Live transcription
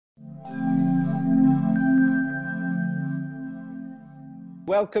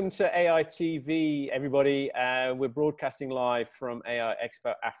Welcome to AI TV, everybody. We're broadcasting live from AI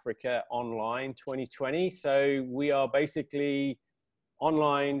Expo Africa ONLINE 2020. So we are basically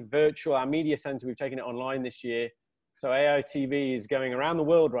online, virtual. Our media center, we've taken it online this year. So AI TV is going around the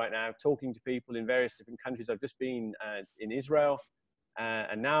world right now, talking to people in various different countries. I've just been in Israel,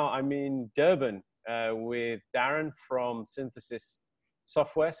 and now I'm in Durban with Darren from Synthesis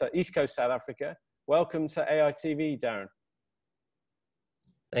Software, so East Coast South Africa. Welcome to AI TV, Darren.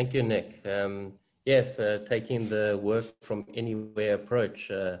 Thank you, Nick. Yes, taking the work from anywhere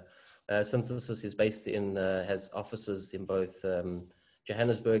approach. Synthesis is based in, has offices in both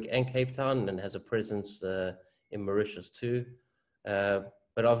Johannesburg and Cape Town, and has a presence in Mauritius too.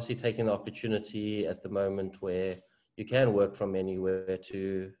 But obviously taking the opportunity at the moment where you can work from anywhere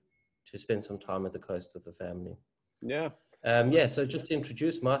to spend some time at the coast with the family. Yeah. Yeah, so just to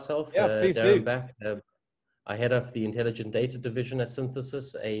introduce myself, yeah, please Darren do. Bak. I head up the Intelligent Data Division at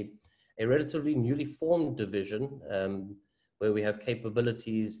Synthesis, a relatively newly formed division where we have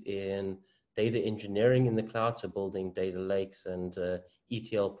capabilities in data engineering in the cloud, so building data lakes and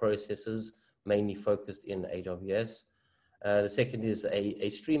ETL processes, mainly focused in AWS. The second is a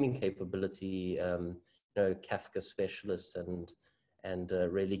streaming capability, Kafka specialists and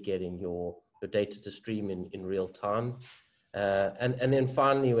really getting your data to stream in real time. And then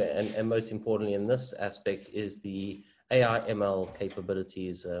finally, and most importantly in this aspect, is the AI ML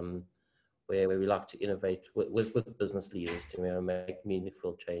capabilities, where we like to innovate with business leaders to make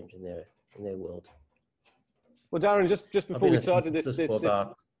meaningful change in their world. Well, Darren, just before we started this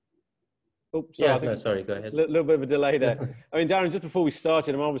oh, sorry, yeah, sorry, go ahead. A little bit of a delay there. I mean, Darren, just before we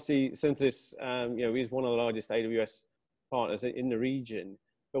started, I'm obviously Synthesis, is one of the largest AWS partners in the region.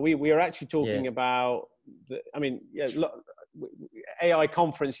 But we are actually talking about AI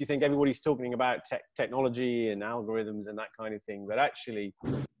conference, you think everybody's talking about technology and algorithms and that kind of thing. But actually,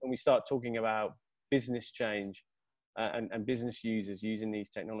 when we start talking about business change and business users using these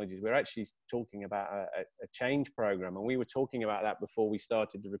technologies, we're actually talking about a change program. And we were talking about that before we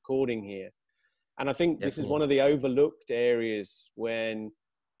started the recording here. And I think this is one of the overlooked areas when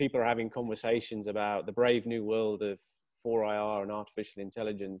people are having conversations about the brave new world of 4IR and artificial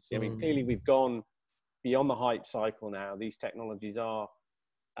intelligence. I mean, clearly we've gone beyond the hype cycle now. These technologies are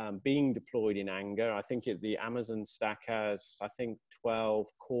being deployed in anger. I think the Amazon stack has, 12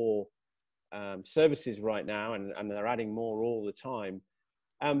 core services right now, and they're adding more all the time.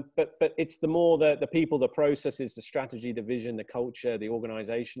 But it's the people, the processes, the strategy, the vision, the culture, the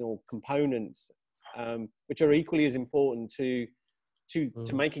organizational components, which are equally as important to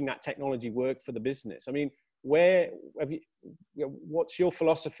making that technology work for the business. I mean, what's your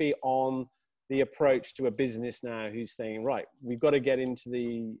philosophy on the approach to a business now who's saying, right, we've got to get into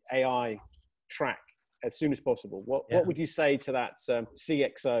the AI track as soon as possible? What would you say to that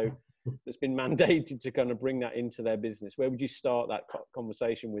CXO that's been mandated to kind of bring that into their business? Where would you start that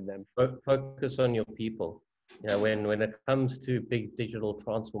conversation with them? Focus on your people. When it comes to big digital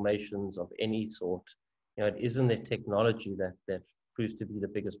transformations of any sort, it isn't the technology that proves to be the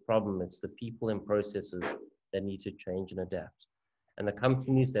biggest problem. It's the people and processes that need to change and adapt. And the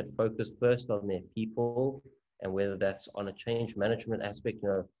companies that focus first on their people, and whether that's on a change management aspect,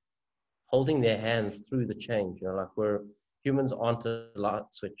 holding their hand through the change, humans aren't a light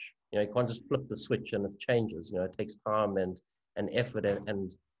switch. You can't just flip the switch and it changes. It takes time and effort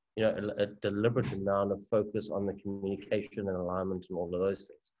and a deliberate amount of focus on the communication and alignment and all of those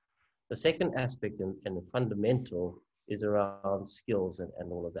things. The second aspect and the fundamental is around skills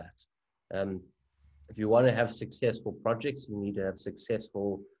and all of that. If you want to have successful projects, you need to have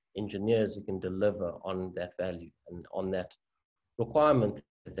successful engineers who can deliver on that value and on that requirement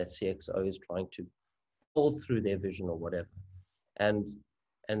that CXO is trying to pull through their vision or whatever. And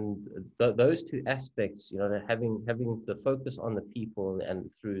those two aspects, having the focus on the people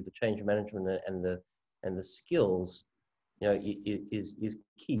and through the change management and the skills, is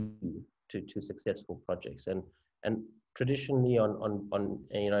key to successful projects. And traditionally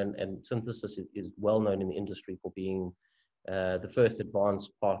and Synthesis is well known in the industry for being the first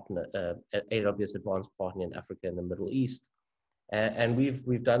advanced partner, AWS advanced partner in Africa and the Middle East. And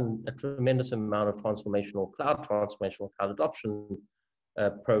we've done a tremendous amount of transformational cloud adoption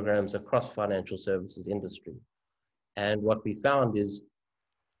programs across financial services industry. And what we found is,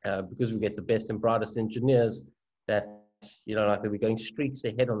 because we get the best and brightest engineers, that we're going streets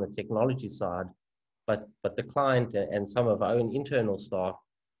ahead on the technology side, but the client and some of our own internal staff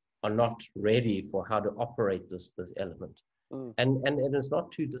are not ready for how to operate this element. And it's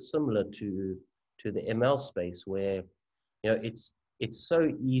not too dissimilar to the ML space, where it's it's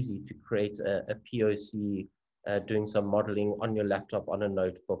so easy to create a POC, doing some modeling on your laptop, on a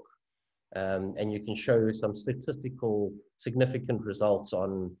notebook, and you can show some statistical significant results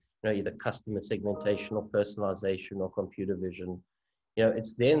on, either customer segmentation or personalization or computer vision.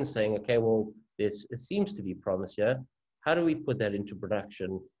 It's then saying, okay, well, it seems to be promise here. How do we put that into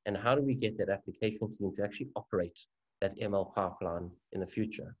production, and how do we get that application team to actually operate that ML pipeline in the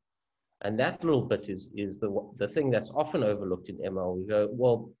future? And that little bit is the thing that's often overlooked in ML. We go,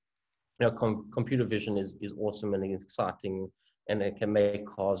 well, computer vision is awesome and exciting, and it can make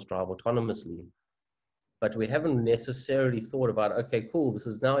cars drive autonomously. But we haven't necessarily thought about, okay, cool, this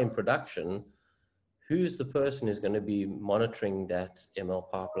is now in production. Who's the person who's going to be monitoring that ML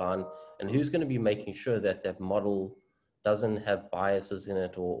pipeline, and who's going to be making sure that that model doesn't have biases in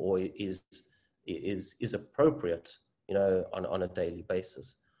it, or is appropriate, on a daily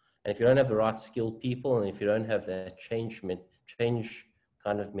basis. And if you don't have the right skilled people, and if you don't have that change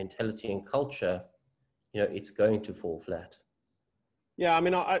kind of mentality and culture, it's going to fall flat. Yeah, I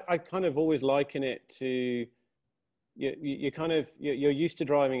mean, I kind of always liken it to you're used to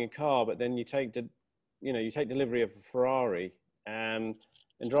driving a car, but then you take delivery of a Ferrari, and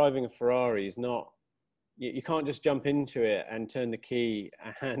driving a Ferrari is not, you can't just jump into it and turn the key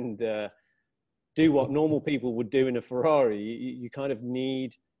and do what normal people would do in a Ferrari. You kind of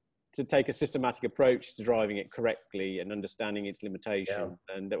need to take a systematic approach to driving it correctly and understanding its limitations.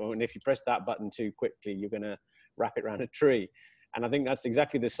 Yeah. And if you press that button too quickly, you're going to wrap it around a tree. And I think that's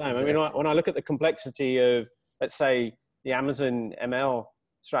exactly the same. Exactly. I mean, when I look at the complexity of, let's say, the Amazon ML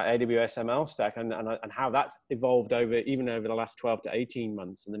AWS ML stack, and how that's evolved even over the last 12 to 18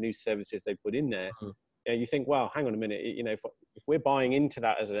 months, and the new services they put in there, you think, well, hang on a minute, if we're buying into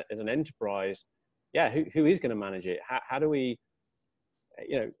that as an enterprise, who is going to manage it? How do we,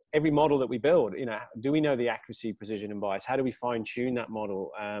 every model that we build, do we know the accuracy, precision, and bias? How do we fine tune that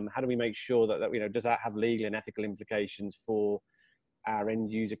model? How do we make sure that does that have legal and ethical implications for our end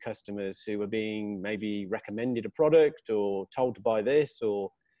user customers who are being maybe recommended a product, or told to buy this,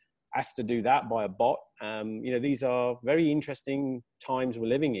 or asked to do that by a bot? These are very interesting times we're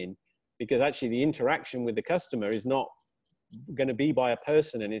living in, because actually the interaction with the customer is not going to be by a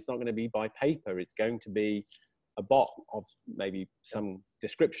person, and it's not going to be by paper. It's going to be a bot of maybe some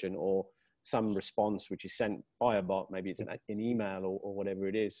description, or some response which is sent by a bot. Maybe it's an email or whatever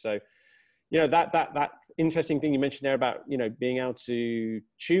it is. So, that interesting thing you mentioned there about, being able to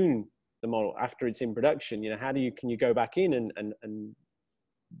tune the model after it's in production. Can you go back in and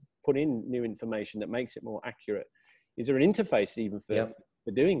put in new information that makes it more accurate? Is there an interface even for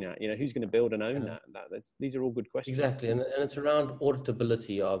doing that? Who's going to build and own that? These are all good questions. Exactly, and it's around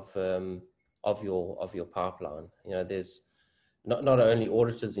auditability of your pipeline. There's not only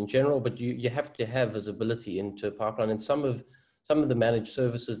auditors in general, but you have to have visibility into a pipeline. And some of the managed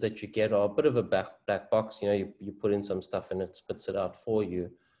services that you get are a bit of a black box. You put in some stuff and it spits it out for you.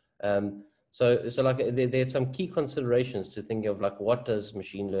 So like there's some key considerations to think of, like, what does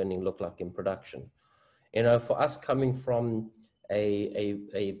machine learning look like in production? For us, coming from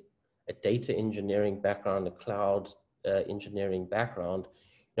a data engineering background, a cloud engineering background,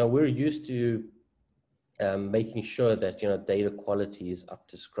 we're used to making sure that data quality is up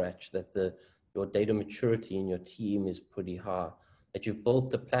to scratch, that your data maturity in your team is pretty high, that you've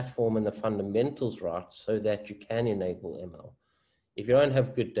built the platform and the fundamentals right so that you can enable ML. If you don't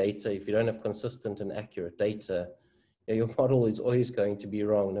have good data, if you don't have consistent and accurate data, your model is always going to be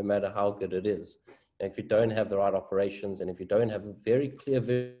wrong, no matter how good it is. And if you don't have the right operations, and if you don't have a very clear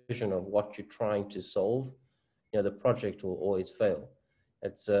vision of what you're trying to solve, the project will always fail.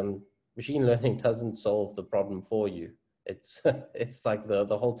 It's machine learning doesn't solve the problem for you. It's like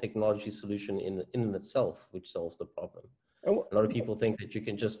the whole technology solution in itself, which solves the problem. A lot of people think that you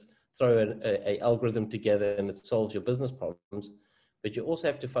can just throw an algorithm together and it solves your business problems, but you also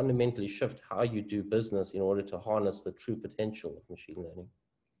have to fundamentally shift how you do business in order to harness the true potential of machine learning.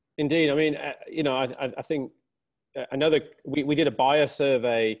 Indeed. I mean, I think we did a buyer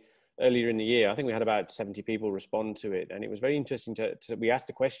survey earlier in the year. I think we had about 70 people respond to it, and it was very interesting we asked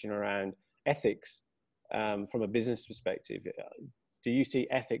a question around ethics from a business perspective. Do you see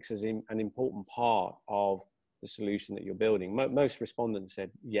ethics as an important part of the solution that you're building? Most respondents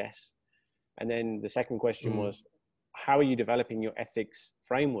said yes. And then the second question was, how are you developing your ethics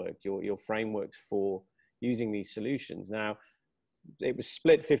framework, your frameworks for using these solutions? Now, it was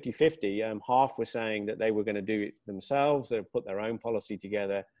split 50-50. Half were saying that they were going to do it themselves, they put their own policy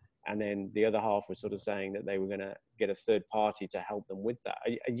together. And then the other half was sort of saying that they were going to get a third party to help them with that.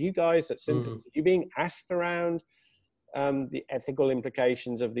 Are you guys at Synthesis, are you being asked around the ethical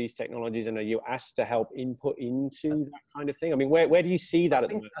implications of these technologies, and are you asked to help input into that kind of thing? I mean, where do you see that at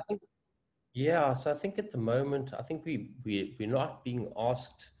the moment? I think, yeah, so I think at the moment, I think we're not being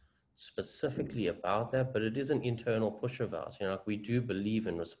asked specifically about that, but it is an internal push of ours. You know, like we do believe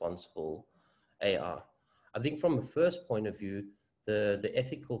in responsible AI. I think from a first point of view, the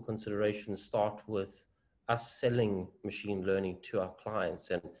ethical considerations start with us selling machine learning to our clients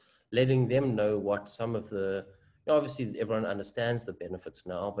and letting them know what some of the, you know, obviously everyone understands the benefits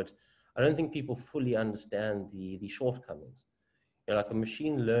now, but I don't think people fully understand the shortcomings. You know, like a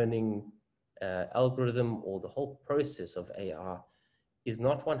machine learning algorithm or the whole process of AI is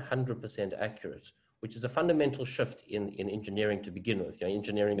not 100% accurate, which is a fundamental shift in engineering to begin with. You know,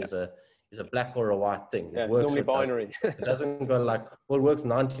 engineering is a black or a white thing. Yeah, It it's works normally or it doesn't. binary. It doesn't go like, well, it works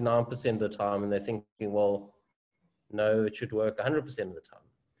 99% of the time, and they're thinking, well, no, it should work 100% of the time.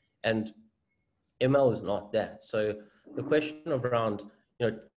 And ML is not that. So the question of around, you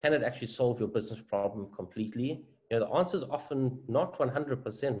know, can it actually solve your business problem completely? You know, the answer is often not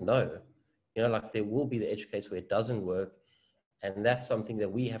 100% no. You know, like there will be the edge case where it doesn't work. And that's something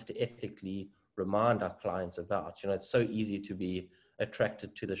that we have to ethically remind our clients about. You know, it's so easy to be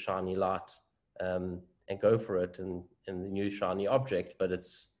attracted to the shiny light and go for it in the new shiny object, but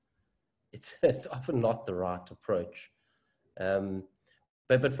it's often not the right approach.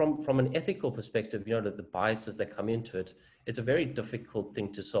 But from an ethical perspective, you know, the biases that come into it, it's a very difficult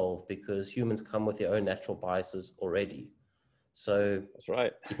thing to solve because humans come with their own natural biases already. So That's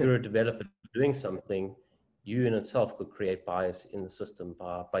right. if you're a developer doing something, you in itself could create bias in the system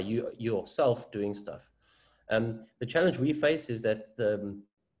by you yourself doing stuff. The challenge we face is that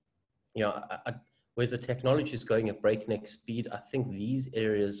you know, whereas the technology is going at breakneck speed, I think these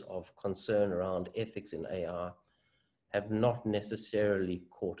areas of concern around ethics in AI have not necessarily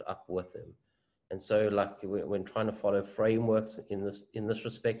caught up with them. And so like when trying to follow frameworks in this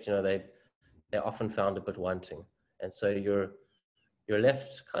respect, you know, they're often found a bit wanting. And so you're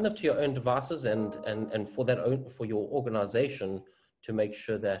left kind of to your own devices and for your organization to make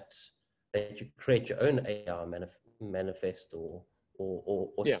sure that you create your own AI manifest or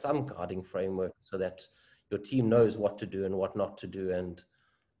Yeah. some guiding framework so that your team knows what to do and what not to do and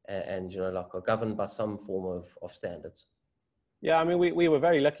you know, like are governed by some form of standards. Yeah, I mean, we were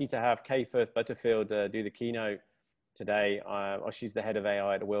very lucky to have Kay Firth Butterfield do the keynote today. She's the head of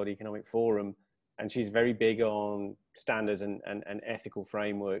AI at the World Economic Forum, and she's very big on standards and ethical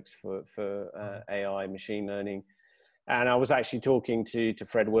frameworks for AI, machine learning. And I was actually talking to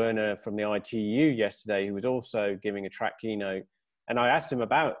Fred Werner from the ITU yesterday, who was also giving a track keynote. And I asked him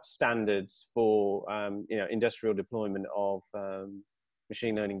about standards for you know, industrial deployment of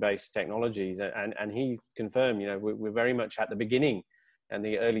machine learning based technologies, and he confirmed, you know, we're very much at the beginning and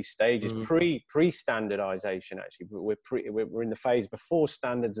the early stages, pre-standardization. Actually, we're in the phase before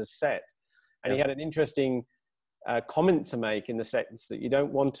standards are set. And he had an interesting comment to make in the sense that you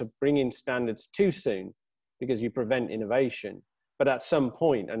don't want to bring in standards too soon because you prevent innovation. But at some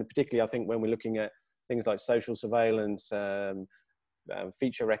point, and particularly I think when we're looking at things like social surveillance,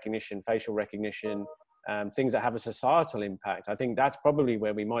 feature recognition, facial recognition, things that have a societal impact, I think that's probably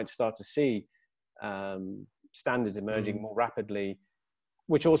where we might start to see standards emerging more rapidly,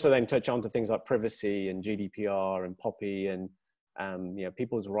 which also then touch on to things like privacy and GDPR and POPI and you know,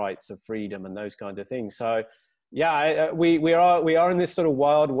 people's rights of freedom and those kinds of things. So yeah, we are in this sort of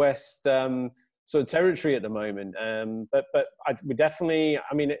Wild West sort of territory at the moment. But we definitely,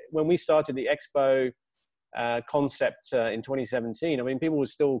 I mean, when we started the Expo concept in 2017, I mean, people were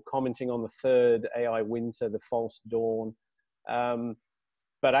still commenting on the third AI winter, the false dawn.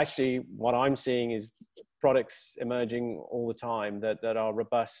 But actually, what I'm seeing is products emerging all the time that are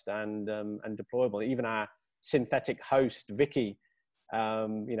robust and deployable. Even our synthetic host, Vicky,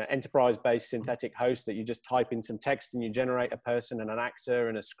 you know, enterprise-based synthetic host that you just type in some text and you generate a person and an actor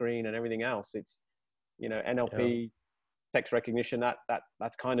and a screen and everything else. It's, you know, NLP, text recognition,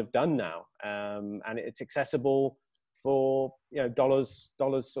 that's kind of done now, and it's accessible for, you know, dollars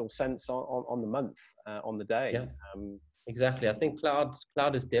or cents on the month, on the day. Yeah. Exactly. I think cloud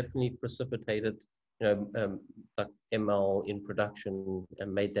has definitely precipitated, you know, like ML in production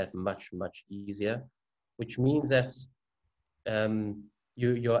and made that much easier, which means that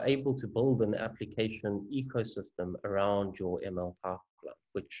you're able to build an application ecosystem around your ML pipeline,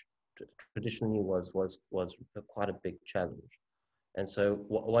 which traditionally was quite a big challenge. And so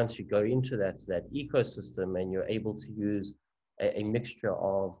once you go into that ecosystem and you're able to use a mixture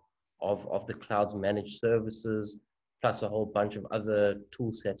of the cloud's managed services plus a whole bunch of other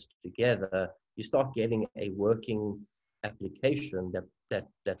tool sets together, you start getting a working application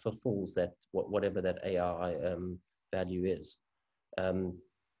that fulfills that whatever that AI value is.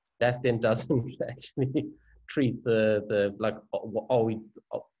 That then doesn't actually treat the like,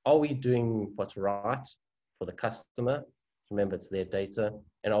 are we doing what's right for the customer? Remember, it's their data,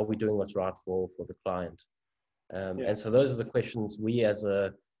 and are we doing what's right for the client? And so those are the questions we, as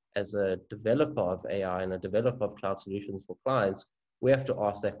a developer of AI and a developer of cloud solutions for clients, we have to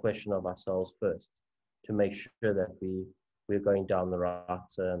ask that question of ourselves first to make sure that we're going down the right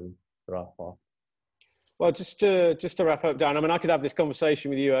path. Well, just to wrap up, Dan, I mean, I could have this conversation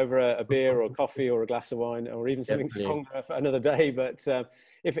with you over a beer or coffee or a glass of wine or even something stronger for another day. But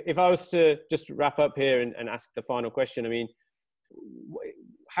if I was to just wrap up here and ask the final question, I mean,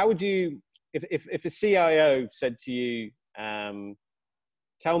 how would you, if a CIO said to you,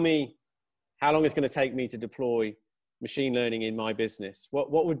 tell me how long it's going to take me to deploy machine learning in my business,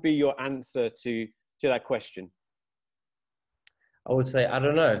 what would be your answer to that question? I would say, I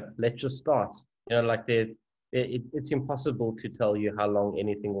don't know, let's just start. You know, like it's impossible to tell you how long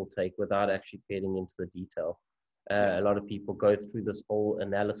anything will take without actually getting into the detail. A lot of people go through this whole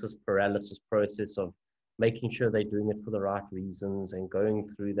analysis paralysis process of making sure they're doing it for the right reasons and going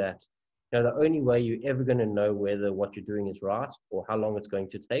through that. You know, the only way you're ever going to know whether what you're doing is right or how long it's going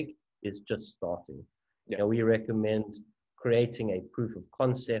to take is just starting. You know, we recommend creating a proof of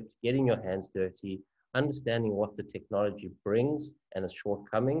concept, getting your hands dirty, understanding what the technology brings and its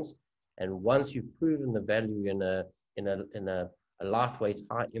shortcomings. And once you've proven the value in a lightweight,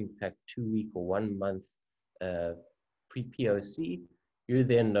 high impact 2-week or 1 month pre-POC, you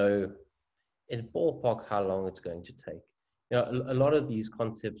then know in ballpark how long it's going to take. You know, a lot of these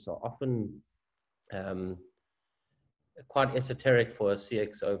concepts are often quite esoteric for a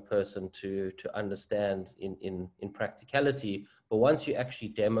CXO person to understand in practicality. But once you actually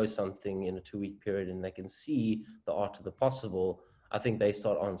demo something in a 2-week period and they can see the art of the possible, I think they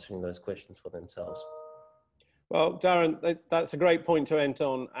start answering those questions for themselves. Well, Darren, that's a great point to end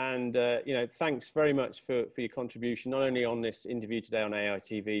on. And, you know, thanks very much for your contribution, not only on this interview today on AI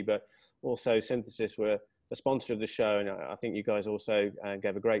TV, but also Synthesis were a sponsor of the show. And I think you guys also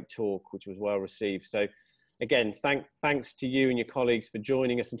gave a great talk, which was well received. So again, thanks to you and your colleagues for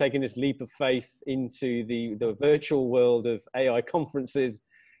joining us and taking this leap of faith into the virtual world of AI conferences.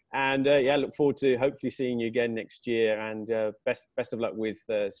 And yeah, look forward to hopefully seeing you again next year. And best of luck with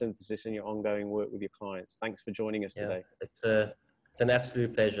Synthesis and your ongoing work with your clients. Thanks for joining us today. It's an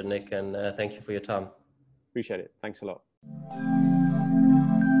absolute pleasure, Nick, and thank you for your time. Appreciate it. Thanks a lot.